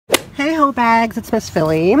Hey-ho bags, it's Miss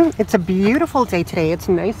Philly. It's a beautiful day today. It's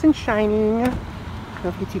nice and shining. I don't know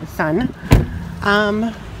if you can see the sun.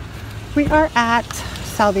 We are at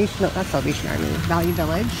Salvation Army, Value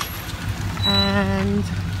Village. And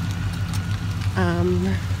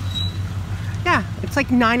yeah, it's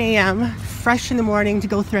like 9 a.m. fresh in the morning to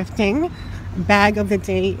go thrifting. Bag of the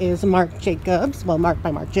day is Marc Jacobs. Well, marked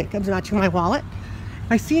by Marc Jacobs, matching my wallet.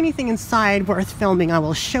 If I see anything inside worth filming, I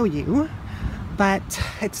will show you. But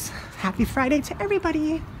it's happy Friday to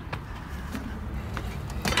everybody.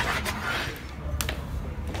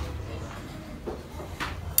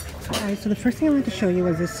 Alright, so the first thing I wanted to show you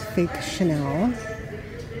was this fake Chanel.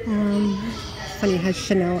 Funny, it has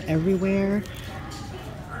Chanel everywhere.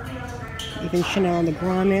 Even Chanel on the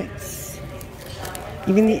grommets.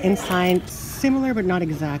 Even the inside, similar but not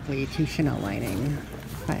exactly to Chanel lining.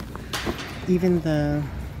 But even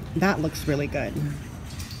that looks really good.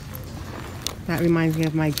 That reminds me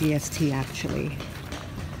of my GST actually.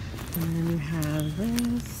 And then we have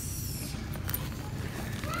this.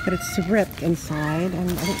 But it's ripped inside,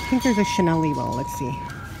 and I don't think there's a Chanel label. Let's see.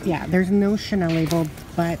 Yeah, there's no Chanel label,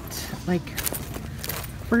 but like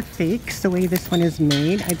for fakes, the way this one is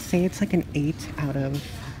made, I'd say it's like an 8 out of,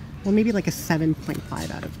 well, maybe like a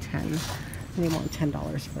 7.5 out of 10. And they want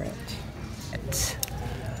 $10 for it.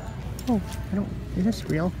 Oh, is this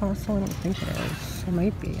real fossil? I don't think it is. It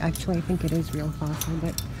might be. Actually, I think it is real fossil, but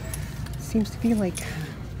it seems to be like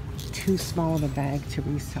too small of a bag to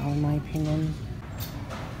resell, in my opinion.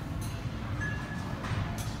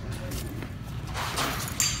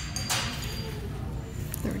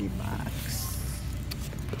 $30.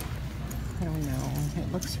 I don't know.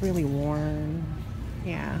 It looks really worn.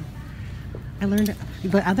 Yeah. I learned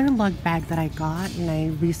the other lug bag that I got and I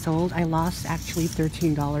resold, I lost actually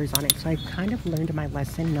 $13 on it. So I kind of learned my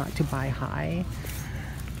lesson not to buy high.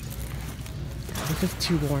 It's just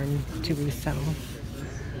too worn to resell.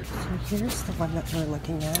 So here's the one that we're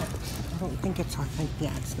looking at. I don't think it's authentic.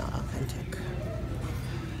 Yeah, it's not authentic.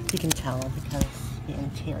 You can tell because the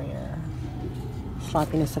interior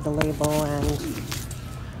sloppiness of the label, and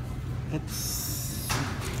it's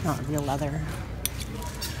not real leather.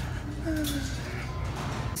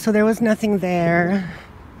 So there was nothing there,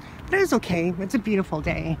 but it was okay. It's a beautiful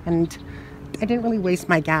day, and I didn't really waste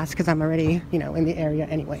my gas because I'm already, in the area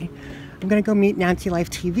anyway. I'm gonna go meet Nancy Life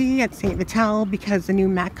TV at St. Vital because the new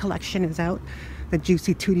MAC collection is out, the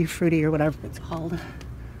Juicy Tutti Frutti or whatever it's called.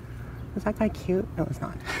 Was that guy cute? No, it's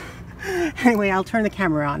not. Anyway, I'll turn the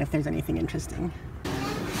camera on if there's anything interesting.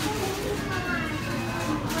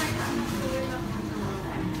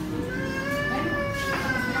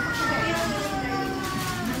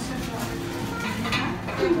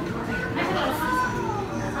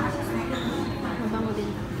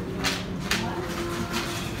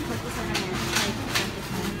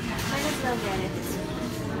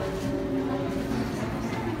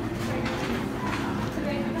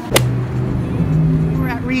 We're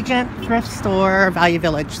at Regent Thrift Store, Value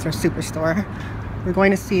Village, their superstore. We're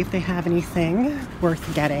going to see if they have anything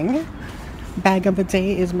worth getting. Bag of the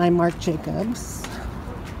day is my Marc Jacobs.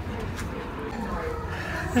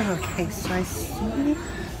 Okay, so I see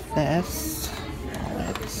this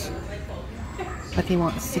wallet, but they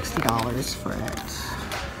want $60 for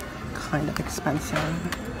it. Kind of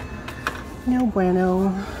expensive. No bueno.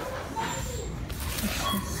 This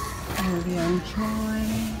is really enjoy.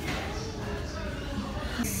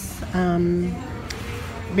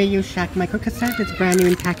 Radio Shack micro cassette. It's brand new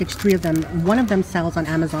in package, 3 of them. One of them sells on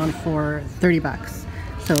Amazon for $30.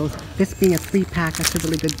 So this being a 3-pack, that's a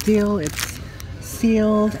really good deal. It's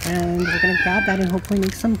sealed, and we're gonna grab that and hopefully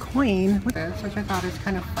make some coin with this, which I thought is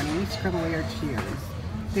kind of funny. Scribble your tears.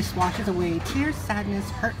 This washes away tears, sadness,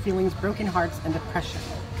 hurt feelings, broken hearts, and depression.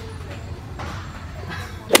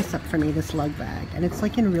 This up for me, this lug bag, and it's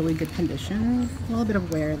like in really good condition. A little bit of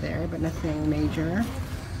wear there, but nothing major.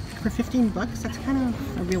 For $15, that's kind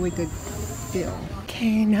of a really good deal.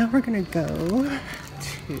 Okay, now we're gonna go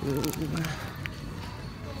to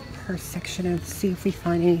her section and see if we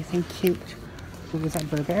find anything cute. Was that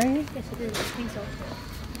Burberry? Yes, it is. I think so.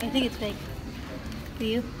 I think it's fake. For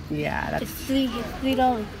you? Yeah, that's... It's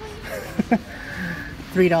 $3.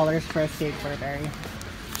 $3 for a fake Burberry.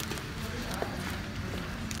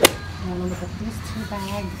 I want to look at these 2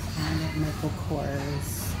 bags and Michael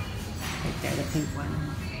Kors. Right there, the pink one.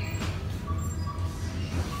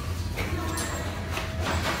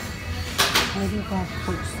 Maybe if I have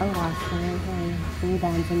Coach sunglasses and 3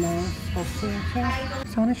 bands in there. We'll see, okay?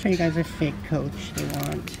 So I want to show you guys a fake Coach. They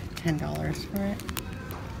want $10 for it.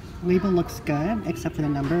 Label looks good, except for the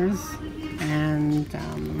numbers. And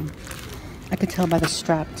I could tell by the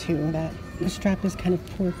strap too that the strap is kind of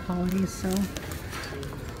poor quality, so.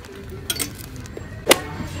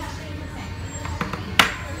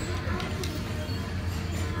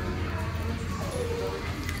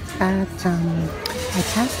 But I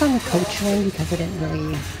passed on the Coach one because I didn't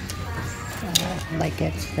really like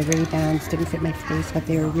it. The Ray-Bans didn't fit my face, but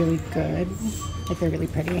they were really good. Like, they're really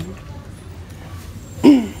pretty.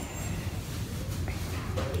 And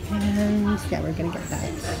yeah, we're gonna get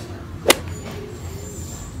that.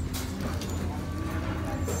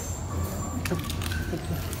 Oh, thank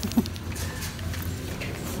you.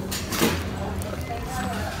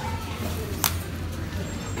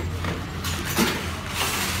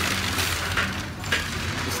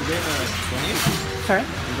 Is today the 20th? Sorry? You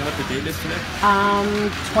know what the date is today?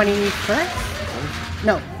 21st?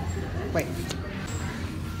 No. Wait.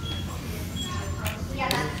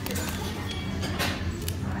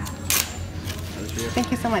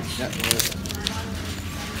 Thank you so much. Yeah,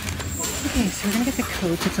 Okay, so we're gonna get the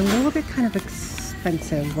Coach. It's a little bit kind of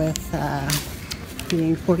expensive with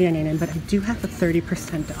being $49.99, but I do have a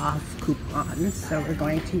 30% off coupon. So we're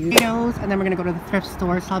going to use those, and then we're gonna go to the thrift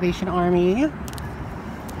store, Salvation Army.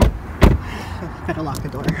 Oh, better lock the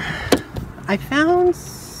door. I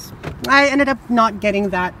ended up not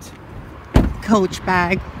getting that Coach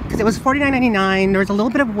bag because it was $49.99. There was a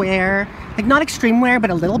little bit of wear, like not extreme wear, but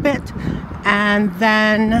a little bit. And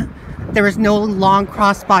then there was no long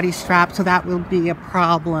crossbody strap, so that will be a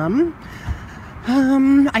problem.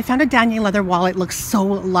 I found a Danier leather wallet. It looks so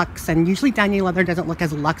luxe, and usually Danier leather doesn't look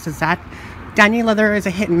as luxe as that. Danier leather is a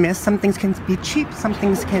hit and miss. Some things can be cheap, some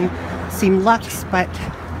things can seem luxe, but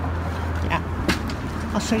yeah.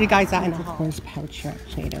 I'll show you guys that in a horse pouch here at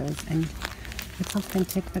Plato's, and it's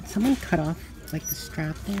authentic, but someone cut off like the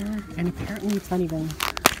strap there, and apparently it's not even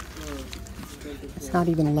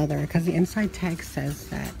leather, because the inside tag says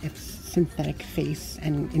that it's synthetic face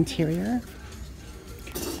and interior.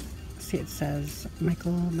 See, it says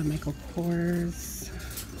Michael Kors,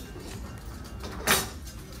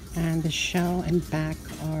 and the shell and back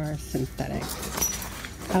are synthetic.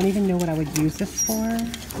 I don't even know what I would use this for,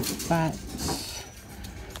 but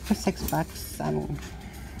for $6,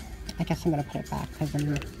 I guess I'm gonna put it back because I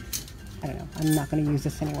don't know, I'm not gonna use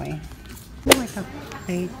this anyway. Like a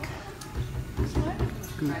fake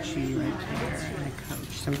Gucci right there and a Coach,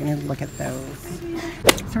 so we're gonna look at those.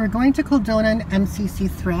 So we're going to Caldona and MCC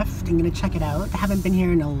Thrift. I'm gonna check it out. I haven't been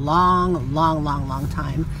here in a long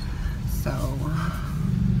time, so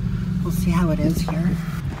we'll see how it is here.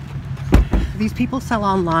 These people sell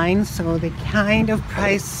online, so they kind of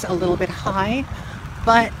price a little bit high,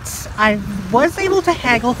 but I was able to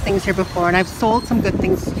haggle things here before, and I've sold some good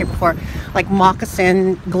things here before, like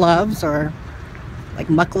moccasin gloves or like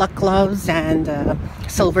muckluck gloves, and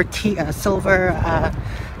silver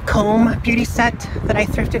comb beauty set that I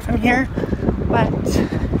thrifted from here. But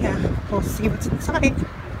yeah, we'll see what's inside.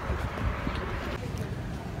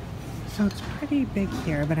 So it's pretty big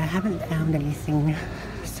here, but I haven't found anything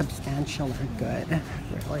substantial or good,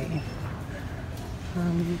 really.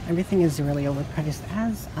 Everything is really overpriced,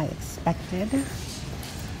 as I expected.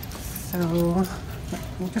 So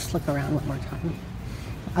we'll just look around one more time.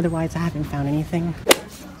 Otherwise, I haven't found anything.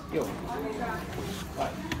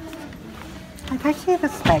 Can I see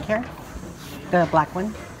this bag here? The black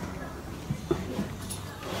one?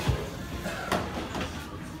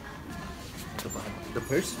 The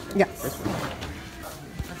purse? Yes. This one.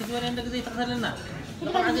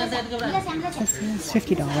 This is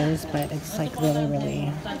 $50, but it's like really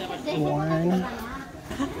worn.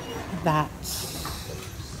 That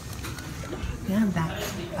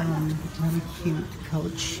really cute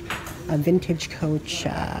Coach, a vintage Coach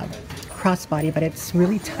crossbody, but it's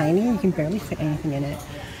really tiny. You can barely fit anything in it,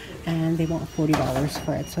 and they want $40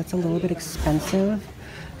 for it, so it's a little bit expensive.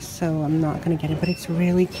 So I'm not gonna get it, but it's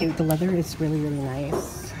really cute. The leather is really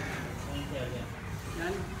nice,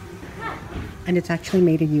 and it's actually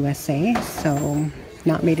made in USA, so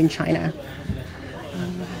not made in China.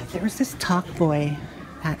 There was this Talk Boy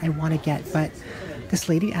that I want to get, but this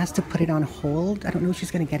lady asked to put it on hold. I don't know if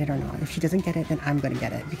she's going to get it or not. If she doesn't get it, then I'm going to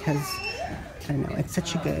get it, because I don't know, it's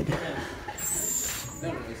such a good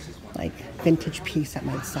like vintage piece that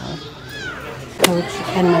might sell. Coach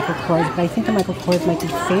and Michael Kors, but I think the Michael Kors might be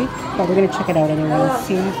fake, but we're going to check it out anyway and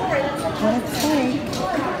see what it's like.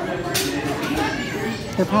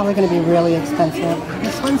 They're probably going to be really expensive.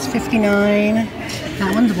 This one's $59,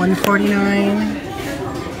 that one's $149.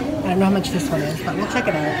 I don't know how much this one is, but we'll check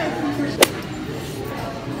it out.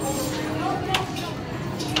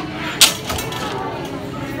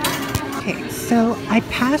 Okay, so I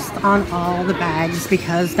passed on all the bags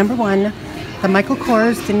because, number one, the Michael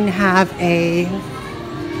Kors didn't have a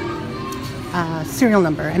serial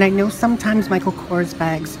number. And I know sometimes Michael Kors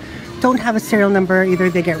bags don't have a serial number. Either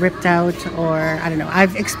they get ripped out or I don't know.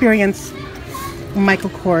 I've experienced Michael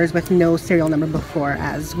Kors with no serial number before,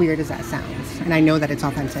 as weird as that sounds. And I know that it's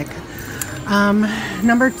authentic.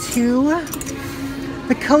 Number 2,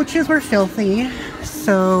 the coaches were filthy,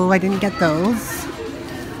 so I didn't get those.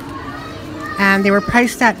 And they were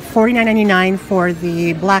priced at $49.99 for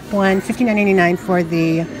the black one, $59.99 for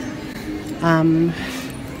the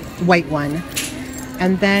white one.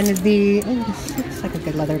 And then the, oh, this looks like a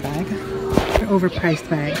good leather bag. Overpriced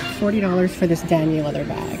bag, $40 for this Danier leather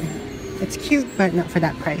bag. It's cute, but not for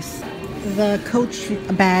that price. The Coach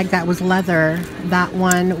bag that was leather, that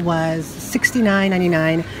one was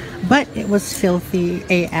 $69.99, but it was filthy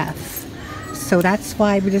AF. So that's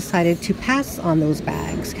why we decided to pass on those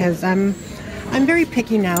bags, because I'm very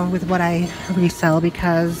picky now with what I resell,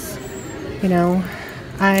 because, you know,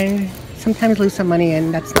 I sometimes lose some money,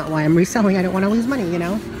 and that's not why I'm reselling. I don't want to lose money, you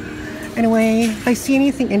know. Anyway, if I see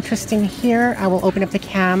anything interesting here, I will open up the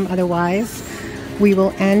cam. Otherwise, we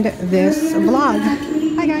will end this vlog.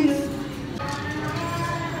 Bye, guys.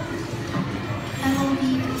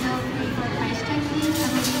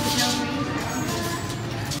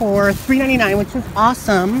 For $3.99, which is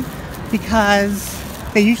awesome, because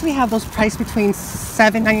they usually have those priced between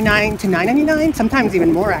 $7.99 to $9.99, sometimes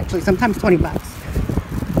even more actually, sometimes 20 bucks.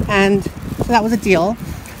 And so that was a deal.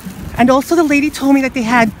 And also the lady told me that they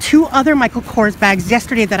had 2 other Michael Kors bags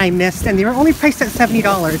yesterday that I missed, and they were only priced at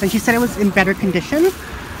 $70, and she said it was in better condition,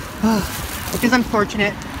 which is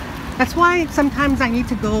unfortunate. That's why sometimes I need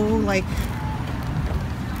to go, like,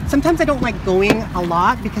 sometimes I don't like going a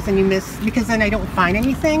lot, because then because then I don't find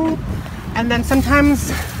anything. And then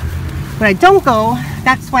sometimes when I don't go,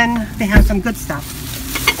 that's when they have some good stuff.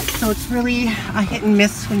 So it's really a hit and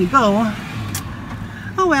miss when you go.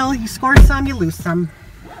 Oh well, you score some, you lose some.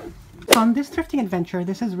 So on this thrifting adventure,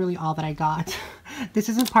 this is really all that I got. This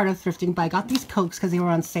isn't part of thrifting, but I got these Cokes because they were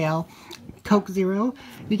on sale. Coke Zero.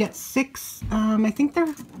 You get 6, I think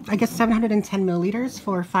they're, I guess 710 milliliters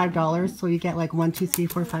for $5. So you get like 1, 2, 3,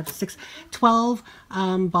 4, 5, 6, 12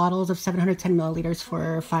 bottles of 710 milliliters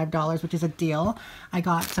for $5, which is a deal. I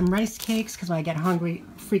got some rice cakes because I get hungry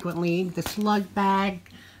frequently. This lug bag.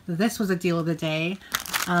 This was a deal of the day.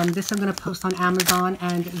 This I'm going to post on Amazon,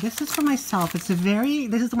 and this is for myself. This is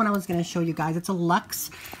the one I was going to show you guys. It's a Luxe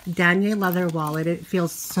Danier leather wallet. It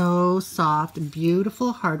feels so soft,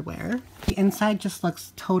 beautiful hardware. The inside just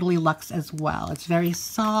looks totally luxe as well. It's very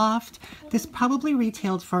soft. This probably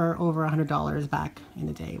retailed for over $100 back in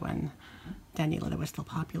the day when Danier leather was still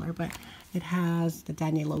popular, but it has the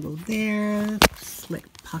Danier logo there, slit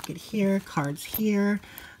pocket here, cards here.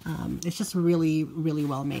 It's just really, really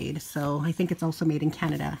well made. So I think it's also made in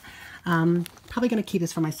Canada. Probably going to keep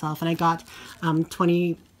this for myself. And I got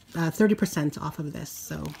 30% off of this.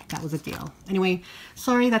 So that was a deal. Anyway,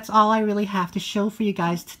 sorry, that's all I really have to show for you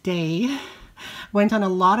guys today. Went on a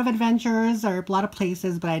lot of adventures or a lot of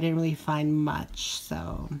places, but I didn't really find much.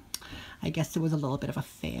 So I guess it was a little bit of a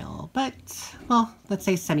fail. But, well, let's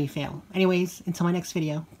say semi-fail. Anyways, until my next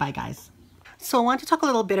video. Bye, guys. So I want to talk a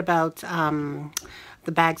little bit about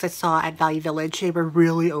the bags I saw at Value Village. They were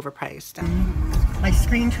really overpriced. My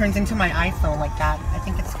screen turns into my iPhone like that. I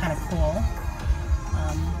think it's kind of cool.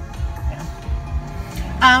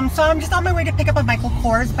 So I'm just on my way to pick up a Michael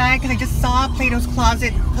Kors bag because I just saw Plato's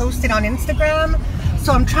Closet posted on Instagram.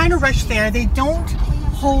 So I'm trying to rush there. They don't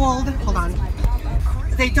hold, hold on.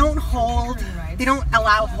 They don't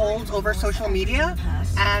allow holds over social media.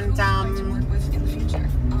 And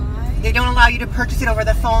they don't allow you to purchase it over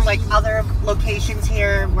the phone like other locations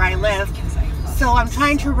here where I live. So I'm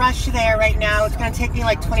trying to rush there right now. It's going to take me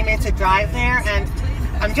like 20 minutes to drive there, and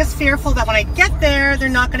I'm just fearful that when I get there, they're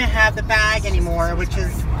not going to have the bag anymore, which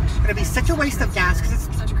is going to be such a waste of gas because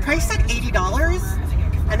it's priced at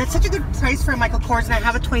 $80, and it's such a good price for Michael Kors, and I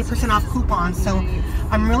have a 20% off coupon, so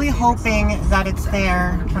I'm really hoping that it's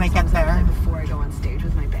there when I get there.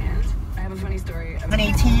 I'm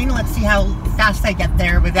 18. Let's see how fast I get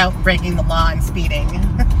there without breaking the law and speeding.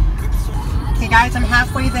 Okay guys, I'm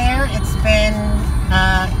halfway there. It's been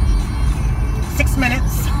 6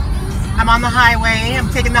 minutes. I'm on the highway. I'm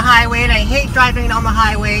taking the highway, and I hate driving on the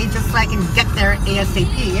highway just so I can get there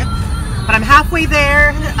ASAP. But I'm halfway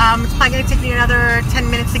there. It's probably going to take me another 10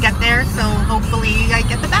 minutes to get there, so hopefully I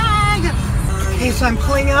get the bag. Okay, so I'm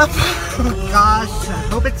pulling up. Oh gosh, I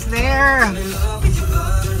hope it's there.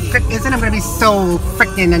 If it isn't, I'm going to be so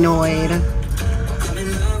freaking annoyed.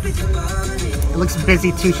 It looks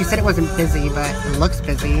busy too. She said it wasn't busy, but it looks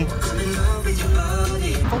busy.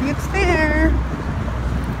 Hopefully it's there.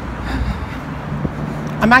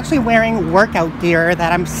 I'm actually wearing workout gear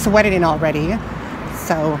that I'm sweating in already.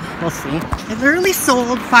 So we'll see. It literally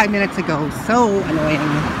sold 5 minutes ago. So annoying.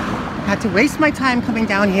 I had to waste my time coming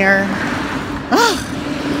down here.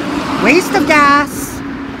 Ugh. Waste of gas.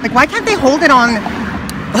 Like, why can't they hold it on?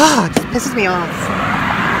 Ugh, it just pisses me off.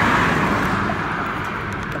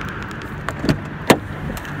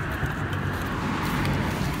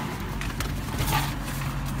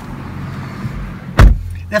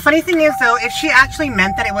 The funny thing is, though, if she actually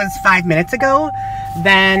meant that it was 5 minutes ago,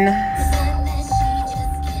 then...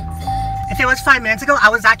 If it was 5 minutes ago, I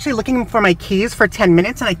was actually looking for my keys for 10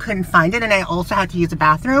 minutes and I couldn't find it, and I also had to use the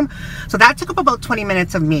bathroom. So that took up about 20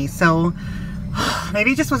 minutes of me. So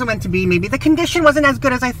maybe it just wasn't meant to be. Maybe the condition wasn't as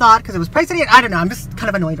good as I thought because it was priced. I don't know. I'm just kind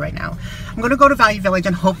of annoyed right now. I'm going to go to Value Village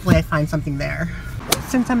and hopefully I find something there.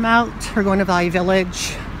 Since I'm out, we're going to Value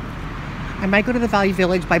Village. I might go to the Value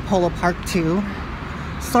Village by Polo Park too.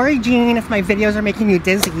 Sorry, Jean, if my videos are making you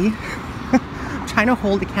dizzy. I'm trying to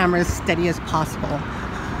hold the camera as steady as possible.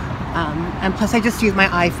 And plus I just use my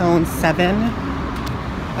iPhone 7.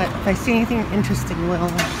 But if I see anything interesting, we'll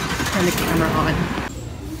turn the camera on.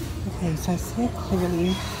 Okay, so I see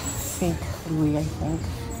clearly fake Louis, I think.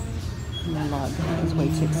 And the lug is way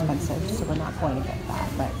too expensive, so we're not going to get that.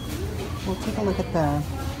 But we'll take a look at that.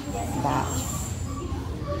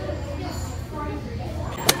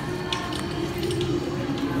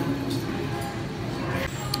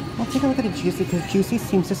 I'll take a look at a Juicy because Juicy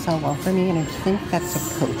seems to sell well for me, and I think that's a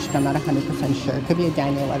Coach, but I'm not 100% sure. It could be a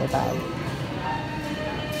Daniel leather bag.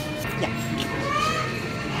 Yeah.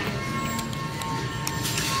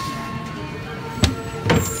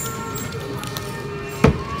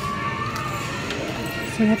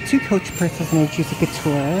 So we have 2 Coach purses and a Juicy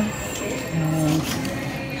Couture. And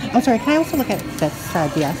I'm sorry, can I also look at this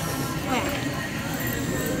DS?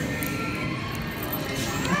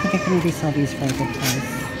 I think I can resell these for a good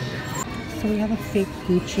price. So we have a fake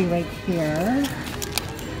Gucci right here.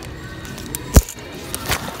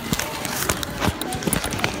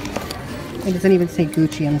 It doesn't even say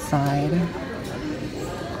Gucci inside.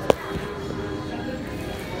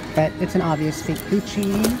 But it's an obvious fake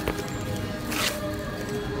Gucci.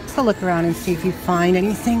 So look around and see if you find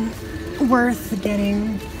anything worth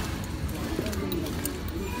getting.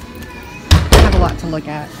 I have a lot to look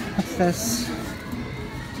at. What's this?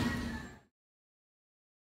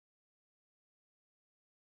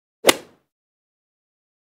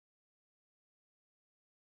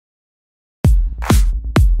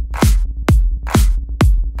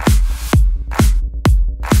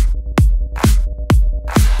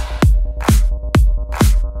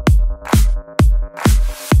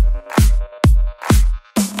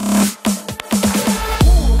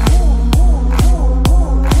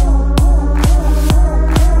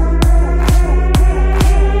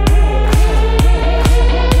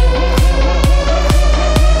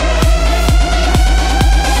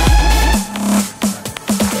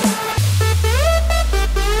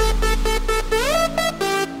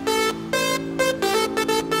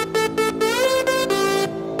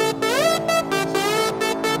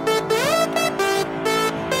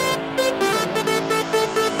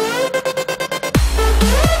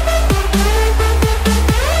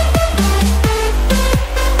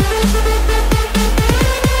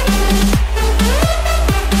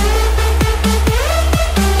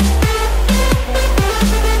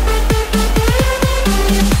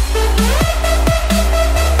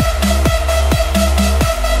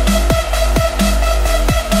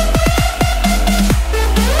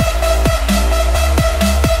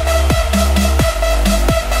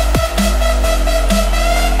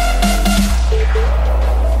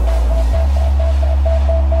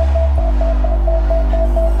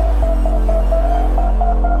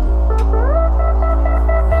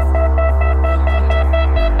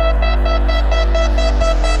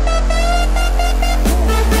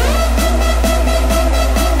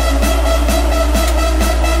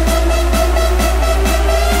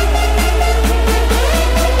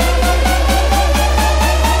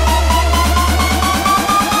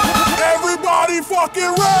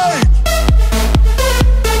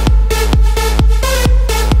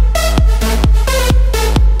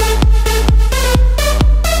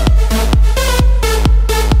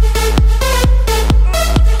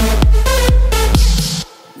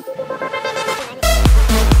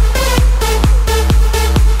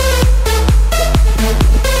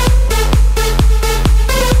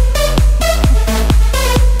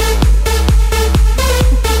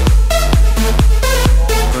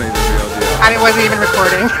 Wasn't even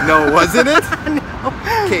recording. No, wasn't it? No.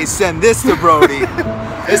 Okay, send this to Brody.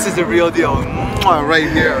 This is the real deal. Right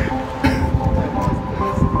here.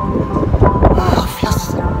 Oh,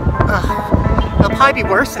 feels probably be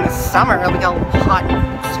worse in the summer. It'll be all hot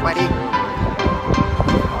and sweaty.